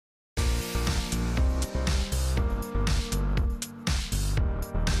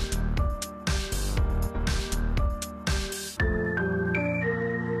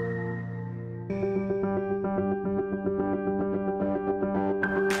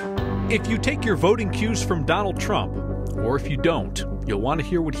If you take your voting cues from Donald Trump, or if you don't, you'll want to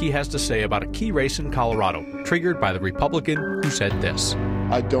hear what he has to say about a key race in Colorado, triggered by the Republican who said this.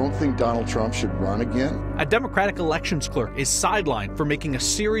 I don't think Donald Trump should run again. A Democratic elections clerk is sidelined for making a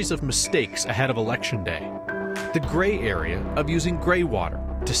series of mistakes ahead of Election Day. The gray area of using gray water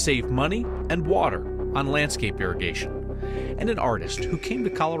to save money and water on landscape irrigation. And an artist who came to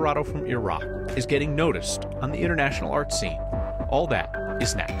Colorado from Iraq is getting noticed on the international art scene. All that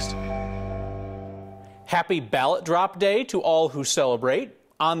is next. Happy ballot drop day to all who celebrate.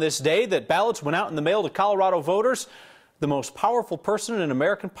 On this day that ballots went out in the mail to Colorado voters, the most powerful person in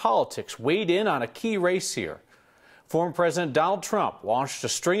American politics weighed in on a key race here. Former President Donald Trump launched a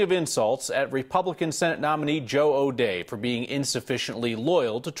string of insults at Republican Senate nominee Joe O'Dea for being insufficiently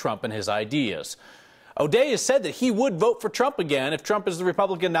loyal to Trump and his ideas. O'Dea has said that he would vote for Trump again if Trump is the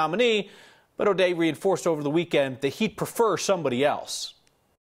Republican nominee, but O'Dea reinforced over the weekend that he'd prefer somebody else.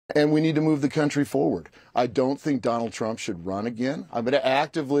 And we need to move the country forward. I don't think Donald Trump should run again. I'm going to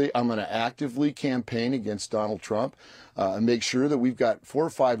actively campaign against Donald Trump and make sure that we've got 4 or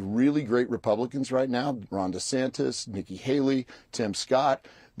 5 really great Republicans right now. Ron DeSantis, Nikki Haley, Tim Scott.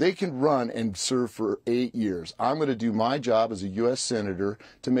 They can run and serve for 8 years. I'm going to do my job as a U.S. Senator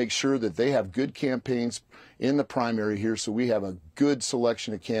to make sure that they have good campaigns in the primary here so we have a good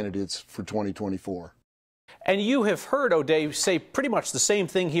selection of candidates for 2024. And you have heard O'Dea say pretty much the same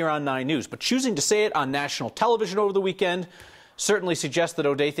thing here on 9 News, but choosing to say it on national television over the weekend certainly suggests that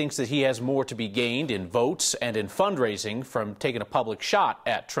O'Dea thinks that he has more to be gained in votes and in fundraising from taking a public shot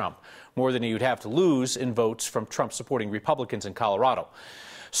at Trump, more than he would have to lose in votes from Trump-supporting Republicans in Colorado.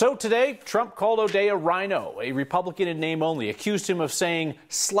 So today, Trump called O'Dea a rhino, a Republican in name only, accused him of saying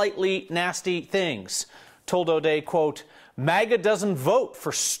slightly nasty things, told O'Dea, quote, MAGA doesn't vote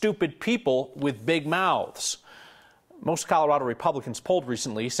for stupid people with big mouths. Most Colorado Republicans polled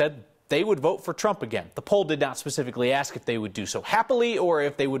recently said they would vote for Trump again. The poll did not specifically ask if they would do so happily or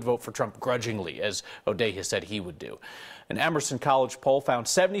if they would vote for Trump grudgingly, as O'Dea has said he would do. An Emerson College poll found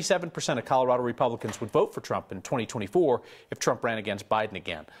 77% of Colorado Republicans would vote for Trump in 2024 if Trump ran against Biden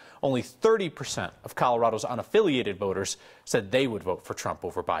again. Only 30% of Colorado's unaffiliated voters said they would vote for Trump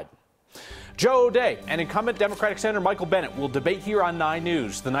over Biden. Joe O'Dea and incumbent Democratic Senator Michael Bennet will debate here on 9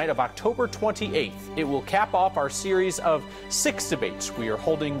 News the night of October 28th. It will cap off our series of 6 debates we are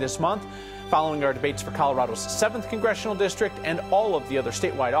holding this month, following our debates for Colorado's 7th Congressional District and all of the other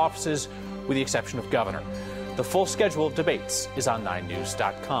statewide offices, with the exception of governor. The full schedule of debates is on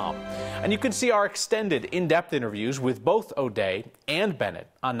 9news.com. And you can see our extended, in-depth interviews with both O'Dea and Bennet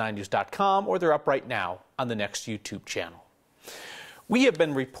on 9news.com, or they're up right now on the next YouTube channel. We have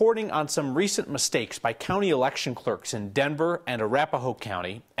been reporting on some recent mistakes by county election clerks in Denver and Arapahoe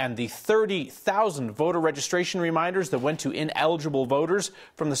County and the 30,000 voter registration reminders that went to ineligible voters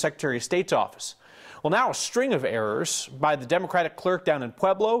from the Secretary of State's office. Well, now a string of errors by the Democratic clerk down in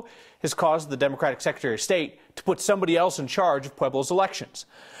Pueblo has caused the Democratic Secretary of State to put somebody else in charge of Pueblo's elections.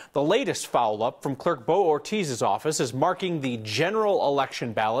 The latest foul-up from Clerk Bo Ortiz's office is marking the general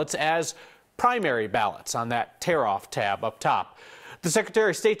election ballots as primary ballots on that tear-off tab up top. The Secretary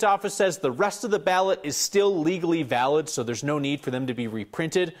of State's office says the rest of the ballot is still legally valid, so there's no need for them to be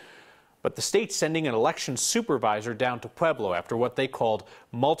reprinted. But the state's sending an election supervisor down to Pueblo after what they called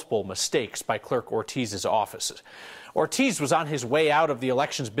multiple mistakes by Clerk Ortiz's office. Ortiz was on his way out of the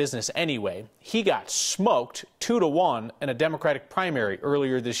elections business anyway. He got smoked 2-1 in a Democratic primary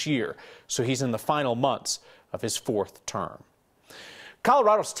earlier this year, so he's in the final months of his 4th term.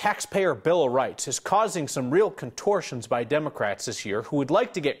 Colorado's taxpayer Bill of Rights is causing some real contortions by Democrats this year who would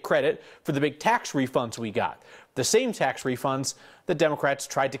like to get credit for the big tax refunds we got. The same tax refunds that Democrats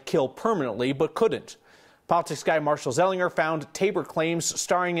tried to kill permanently but couldn't. Politics guy Marshall Zellinger found Tabor claims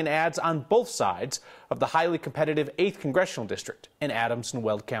starring in ads on both sides of the highly competitive 8th Congressional District in Adams and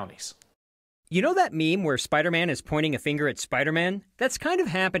Weld counties. You know that meme where Spider-Man is pointing a finger at Spider-Man? That's kind of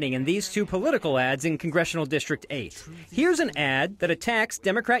happening in these 2 political ads in Congressional District 8. Here's an ad that attacks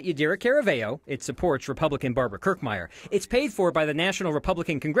Democrat Yadira Caraveo. It supports Republican Barbara Kirkmeyer. It's paid for by the National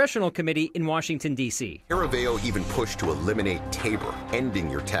Republican Congressional Committee in Washington, D.C. Caraveo even pushed to eliminate Tabor, ending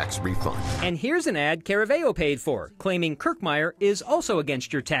your tax refund. And here's an ad Caraveo paid for, claiming Kirkmeyer is also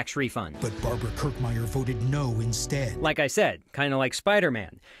against your tax refund. But Barbara Kirkmeyer voted no instead. Like I said, kind of like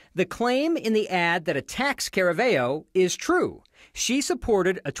Spider-Man. The claim in the ad that attacks Caraveo is true. She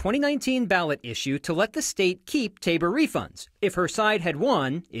supported a 2019 ballot issue to let the state keep Tabor refunds. If her side had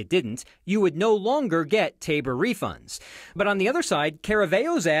won, it didn't, you would no longer get Tabor refunds. But on the other side,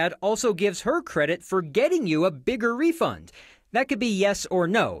 Caraveo's ad also gives her credit for getting you a bigger refund. That could be yes or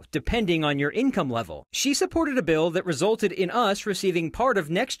no, depending on your income level. She supported a bill that resulted in us receiving part of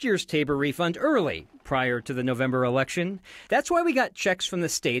next year's TABOR refund early, prior to the November election. That's why we got checks from the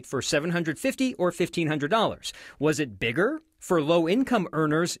state for $750 or $1,500. Was it bigger? For low-income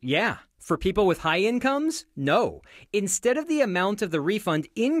earners, yeah. For people with high incomes, no. Instead of the amount of the refund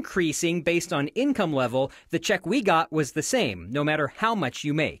increasing based on income level, the check we got was the same, no matter how much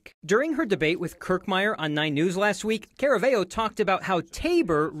you make. During her debate with Kirkmeyer on 9 News last week, Caraveo talked about how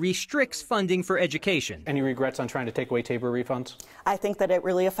TABOR restricts funding for education. Any regrets on trying to take away TABOR refunds? I think that it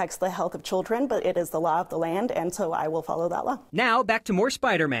really affects the health of children, but it is the law of the land, and so I will follow that law. Now, back to more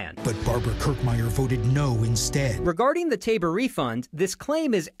Spider-Man. But Barbara Kirkmeyer voted no instead. Regarding the TABOR refund, this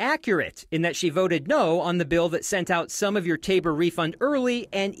claim is accurate in that she voted no on the bill that sent out some of your TABOR refund early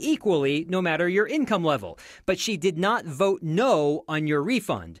and equally, no matter your income level. But she did not vote no on your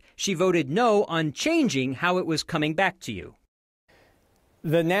refund. She voted no on changing how it was coming back to you.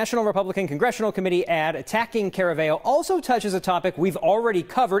 The National Republican Congressional Committee ad attacking Caraveo also touches a topic we've already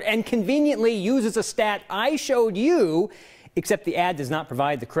covered and conveniently uses a stat I showed you, except the ad does not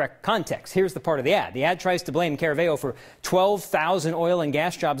provide the correct context. Here's the part of the ad. The ad tries to blame Caraveo for 12,000 oil and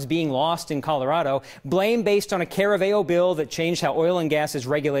gas jobs being lost in Colorado, blame based on a Caraveo bill that changed how oil and gas is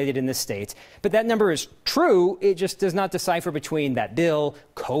regulated in this state. But that number is true. It just does not decipher between that bill,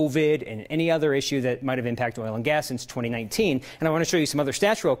 COVID, and any other issue that might have impacted oil and gas since 2019. And I want to show you some other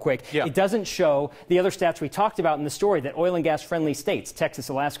stats real quick. Yeah. It doesn't show the other stats we talked about in the story, that oil and gas friendly states, Texas,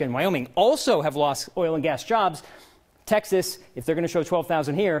 Alaska, and Wyoming, also have lost oil and gas jobs. Texas, if they're going to show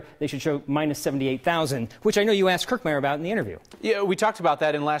 12,000 here, they should show minus 78,000, which I know you asked Kirkmeyer about in the interview. Yeah, we talked about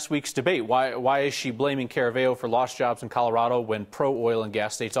that in last week's debate. Why is she blaming Caraveo for lost jobs in Colorado when pro-oil and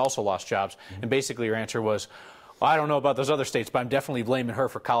gas states also lost jobs? And basically your answer was, well, I don't know about those other states, but I'm definitely blaming her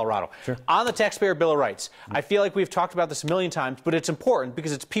for Colorado. Sure. On the Taxpayer Bill of Rights, I feel like we've talked about this a million times, but it's important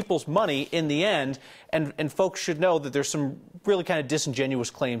because it's people's money in the end, and folks should know that there's some really kind of disingenuous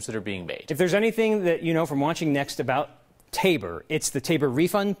claims that are being made. If there's anything that you know from watching Next about TABOR, it's the TABOR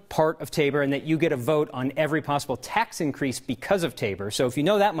refund part of TABOR, and that you get a vote on every possible tax increase because of TABOR. So if you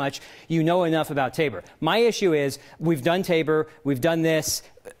know that much, you know enough about TABOR. My issue is we've done TABOR, we've done this.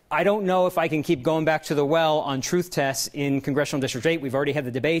 I don't know if I can keep going back to the well on truth tests in Congressional District 8. We've already had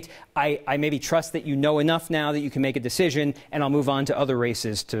the debate. I maybe trust that you know enough now that you can make a decision, and I'll move on to other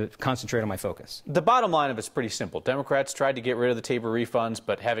races to concentrate on my focus. The bottom line of it's pretty simple. Democrats tried to get rid of the TABOR refunds,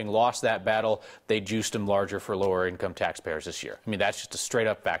 but having lost that battle, they juiced them larger for lower income taxpayers this year. I mean, that's just a straight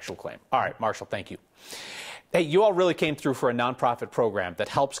up factual claim. All right, Marshall, thank you. Hey, you all really came through for a nonprofit program that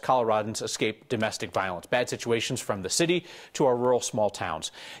helps Coloradans escape domestic violence, bad situations from the city to our rural small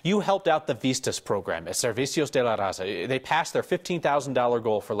towns. You helped out the Vistas program at Servicios de la Raza. They passed their $15,000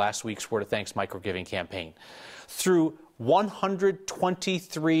 goal for last week's Word of Thanks microgiving campaign. Through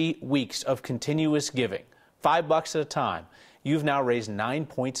 123 weeks of continuous giving, $5 at a time, you've now raised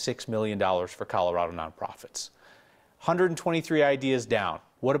 $9.6 million for Colorado nonprofits. 123 ideas down.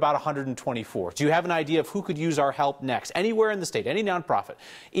 What about 124? Do you have an idea of who could use our help next? Anywhere in the state, any nonprofit.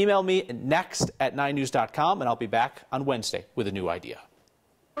 Email me next@9news.com, and I'll be back on Wednesday with a new idea.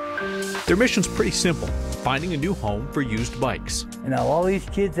 Their mission's pretty simple, finding a new home for used bikes. You know, all these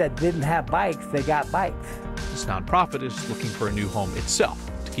kids that didn't have bikes, they got bikes. This nonprofit is looking for a new home itself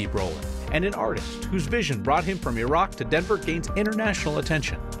to keep rolling. And an artist whose vision brought him from Iraq to Denver gains international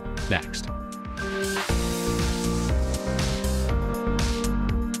attention. Next.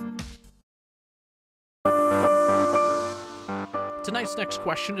 Tonight's next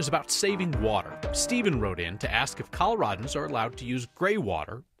question is about saving water. Stephen wrote in to ask if Coloradans are allowed to use gray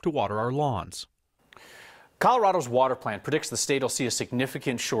water to water our lawns. Colorado's water plan predicts the state will see a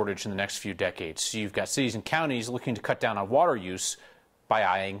significant shortage in the next few decades. You've got cities and counties looking to cut down on water use by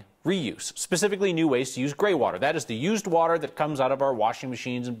eyeing reuse, specifically new ways to use gray water. That is the used water that comes out of our washing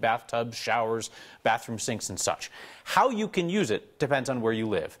machines and bathtubs, showers, bathroom sinks and such. How you can use it depends on where you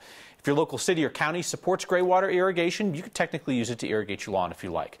live. If your local city or county supports gray water irrigation, you can technically use it to irrigate your lawn if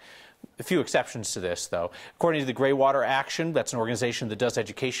you like. A few exceptions to this, though. According to the Gray Water Action, that's an organization that does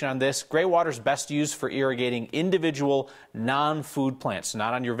education on this, gray water is best used for irrigating individual non-food plants,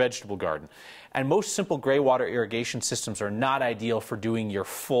 not on your vegetable garden. And most simple gray water irrigation systems are not ideal for doing your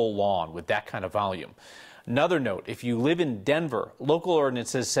full lawn with that kind of volume. Another note, if you live in Denver, local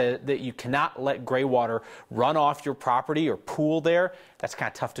ordinances say that you cannot let gray water run off your property or pool there. That's kind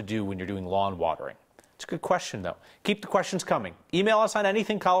of tough to do when you're doing lawn watering. It's a good question, though. Keep the questions coming. Email us on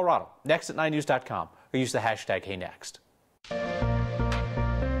anything Colorado, next@9news.com, or use the hashtag HeyNext.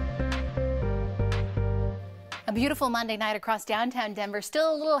 A beautiful Monday night across downtown Denver.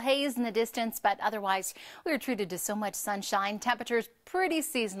 Still a little haze in the distance, but otherwise we were treated to so much sunshine. Temperatures pretty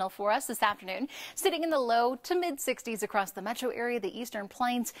seasonal for us this afternoon, sitting in the low to mid 60s across the metro area, the eastern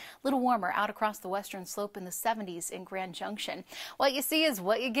plains, a little warmer out across the western slope in the 70s in Grand Junction. What you see is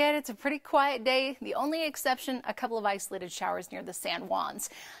what you get. It's a pretty quiet day. The only exception, a couple of isolated showers near the San Juans.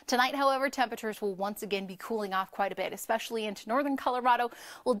 Tonight, however, temperatures will once again be cooling off quite a bit, especially into northern Colorado.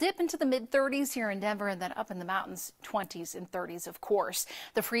 We'll dip into the mid 30s here in Denver and then up in the mountains, 20s and 30s, of course.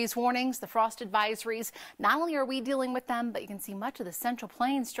 The freeze warnings, the frost advisories, not only are we dealing with them, but you can see much of the central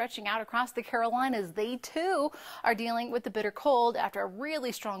plains stretching out across the Carolinas. They too are dealing with the bitter cold after a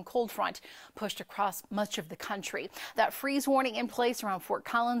really strong cold front pushed across much of the country. That freeze warning in place around Fort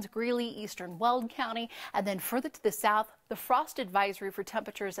Collins, Greeley, eastern Weld County, and then further to the south, the frost advisory for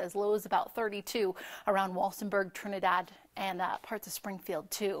temperatures as low as about 32 around Walsenburg, Trinidad, and parts of Springfield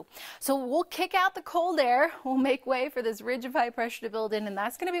too. So we'll kick out the cold air. We'll make way for this ridge of high pressure to build in, and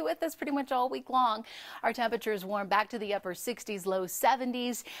that's going to be with us pretty much all week long. Our temperatures warm back to the upper 60s, low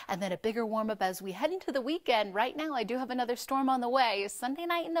 70s, and then a bigger warm up as we head into the weekend. Right now, I do have another storm on the way. Sunday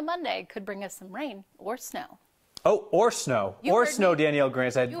night into Monday could bring us some rain or snow. Oh, or snow. Or snow, Danielle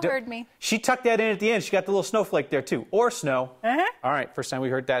Grant said. You heard me. She tucked that in at the end. She got the little snowflake there, too. Or snow. All right, first time we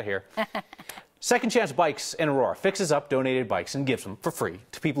heard that here. Second Chance Bikes in Aurora fixes up donated bikes and gives them for free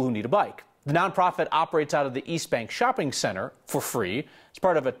to people who need a bike. The nonprofit operates out of the East Bank Shopping Center for free. It's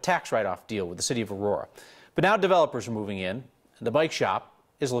part of a tax write-off deal with the city of Aurora. But now developers are moving in, and the bike shop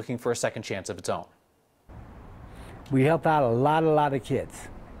is looking for a second chance of its own. We help out a lot of kids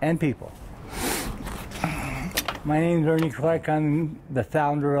and people. My name is Ernie Clark. I'm the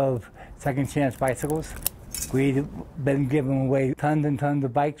founder of Second Chance Bicycles. We've been giving away tons and tons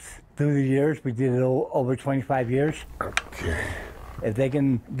of bikes through the years. We did it over 25 years. Okay. If they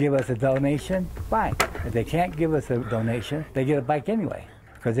can give us a donation, fine. If they can't give us a donation, they get a bike anyway,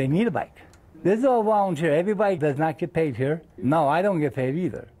 because they need a bike. This is all volunteer. Everybody does not get paid here. No, I don't get paid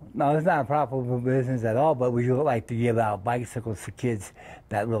either. No, it's not a profitable business at all, but we do like to give out bicycles to kids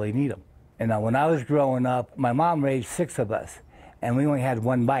that really need them. And when I was growing up, my mom raised 6 of us, and we only had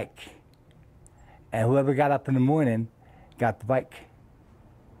one bike. And whoever got up in the morning got the bike.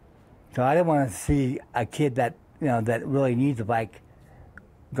 So I didn't want to see a kid that that really needs a bike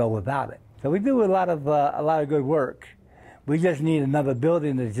go without it. So we do a lot of good work. We just need another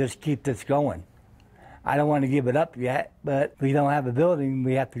building to just keep this going. I don't want to give it up yet, but if we don't have a building,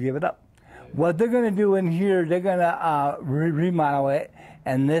 we have to give it up. What they're going to do in here, they're going to remodel it,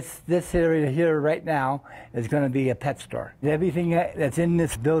 and this area here right now is going to be a pet store. Everything that's in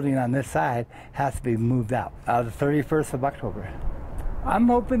this building on this side has to be moved out the 31st of October. I'm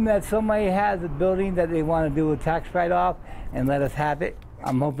hoping that somebody has a building that they want to do a tax write-off and let us have it.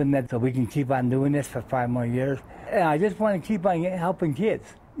 I'm hoping that so we can keep on doing this for 5 more years. And I just want to keep on helping kids.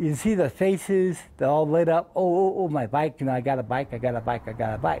 You can see the faces, they're all lit up. Oh, my bike, I got a bike, I got a bike, I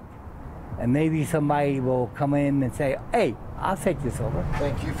got a bike. And maybe somebody will come in and say, hey, I'll take this over.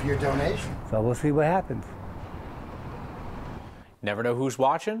 Thank you for your donation. So we'll see what happens. Never know who's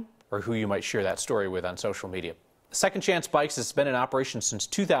watching or who you might share that story with on social media. Second Chance Bikes has been in operation since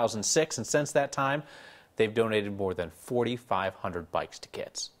 2006, and since that time, they've donated more than 4,500 bikes to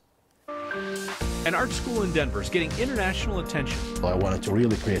kids. An art school in Denver is getting international attention. I wanted to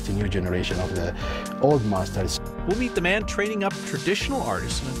really create a new generation of the old masters. We'll meet the man training up traditional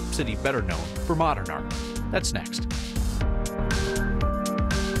artists in a city better known for modern art. That's next.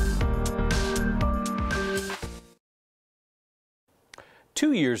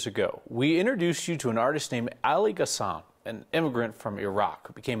 Two years ago, we introduced you to an artist named Ali Ghassan, an immigrant from Iraq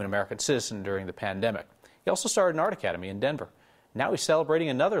who became an American citizen during the pandemic. He also started an art academy in Denver. Now he's celebrating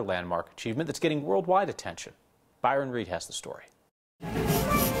another landmark achievement that's getting worldwide attention. Byron Reed has the story.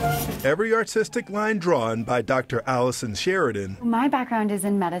 Every artistic line drawn by Dr. Allison Sheridan. My background is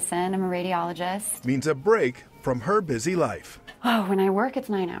in medicine. I'm a radiologist. Means a break from her busy life. Oh, when I work, it's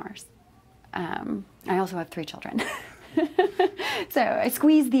 9 hours. I also have 3 children. So I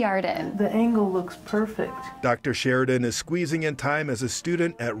squeeze the art in. The angle looks perfect. Dr. Sheridan is squeezing in time as a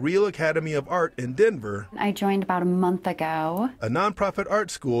student at Real Academy of Art in Denver. I joined about a month ago. A nonprofit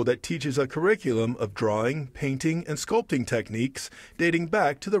art school that teaches a curriculum of drawing, painting, and sculpting techniques dating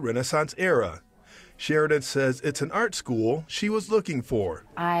back to the Renaissance era. Sheridan says it's an art school she was looking for.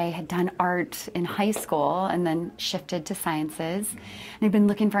 I had done art in high school and then shifted to sciences. And I've been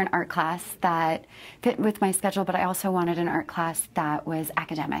looking for an art class that fit with my schedule, but I also wanted an art class that was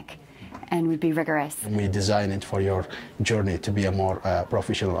academic and would be rigorous. We design it for your journey to be a more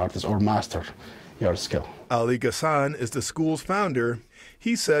professional artist or master your skill. Ali Ghassan is the school's founder.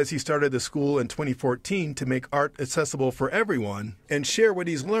 He says he started the school in 2014 to make art accessible for everyone and share what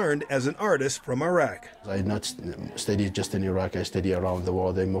he's learned as an artist from Iraq. I not study just in Iraq, I study around the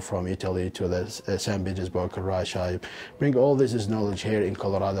world. I moved from Italy to the St. Petersburg, Russia. I bring all this knowledge here in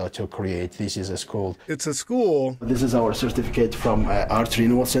Colorado to create. This is a school. It's a school. This is our certificate from Art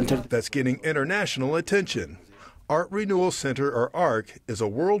Renewal Center. That's getting international attention. Art Renewal Center, or ARC, is a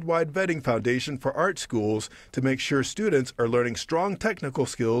worldwide vetting foundation for art schools to make sure students are learning strong technical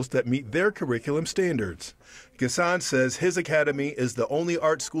skills that meet their curriculum standards. Ghassan says his academy is the only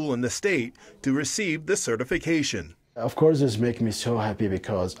art school in the state to receive this certification. Of course, this makes me so happy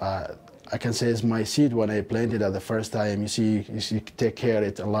because I can say it's my seed. When I planted it the first time, you take care of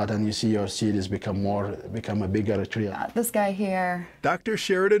it a lot, and you see your seed is become a bigger tree. This guy here. Dr.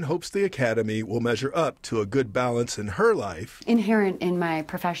 Sheridan hopes the academy will measure up to a good balance in her life. Inherent in my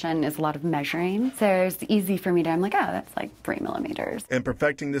profession is a lot of measuring, so it's easy for me to, I'm like, oh, that's like 3 millimeters. And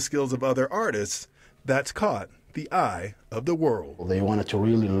perfecting the skills of other artists, that's caught the eye of the world. They wanted to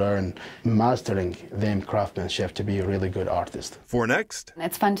really learn mastering them craftsmanship to be a really good artist. For next,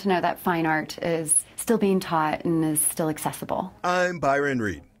 it's fun to know that fine art is still being taught and is still accessible. I'm Byron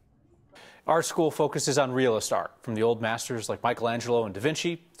Reed. Our school focuses on realist art, from the old masters like Michelangelo and Da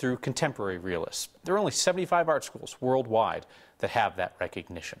Vinci through contemporary realists. There are only 75 art schools worldwide that have that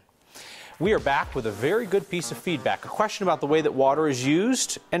recognition. We are back with a very good piece of feedback, a question about the way that water is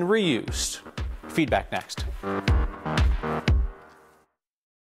used and reused. Feedback next.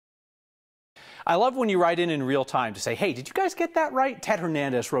 I love when you write in real time to say, hey, did you guys get that right? Ted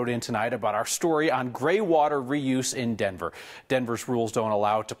Hernandez wrote in tonight about our story on gray water reuse in Denver. Denver's rules don't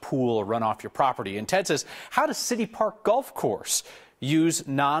allow it to pool or run off your property. And Ted says, how does City Park Golf Course use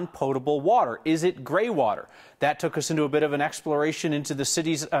non-potable water? Is it gray water? That took us into a bit of an exploration into the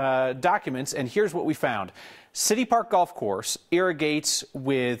city's documents, and here's what we found. City Park Golf Course irrigates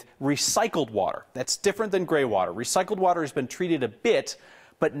with recycled water. That's different than gray water. Recycled water has been treated a bit,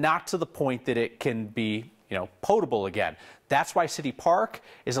 but not to the point that it can be, potable again. That's why City Park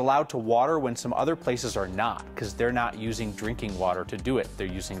is allowed to water when some other places are not, because they're not using drinking water to do it. They're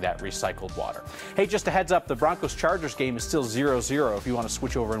using that recycled water. Hey, just a heads up, the Broncos-Chargers game is still 0-0 if you want to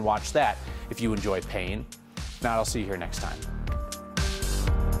switch over and watch that if you enjoy pain. If not, I'll see you here next time.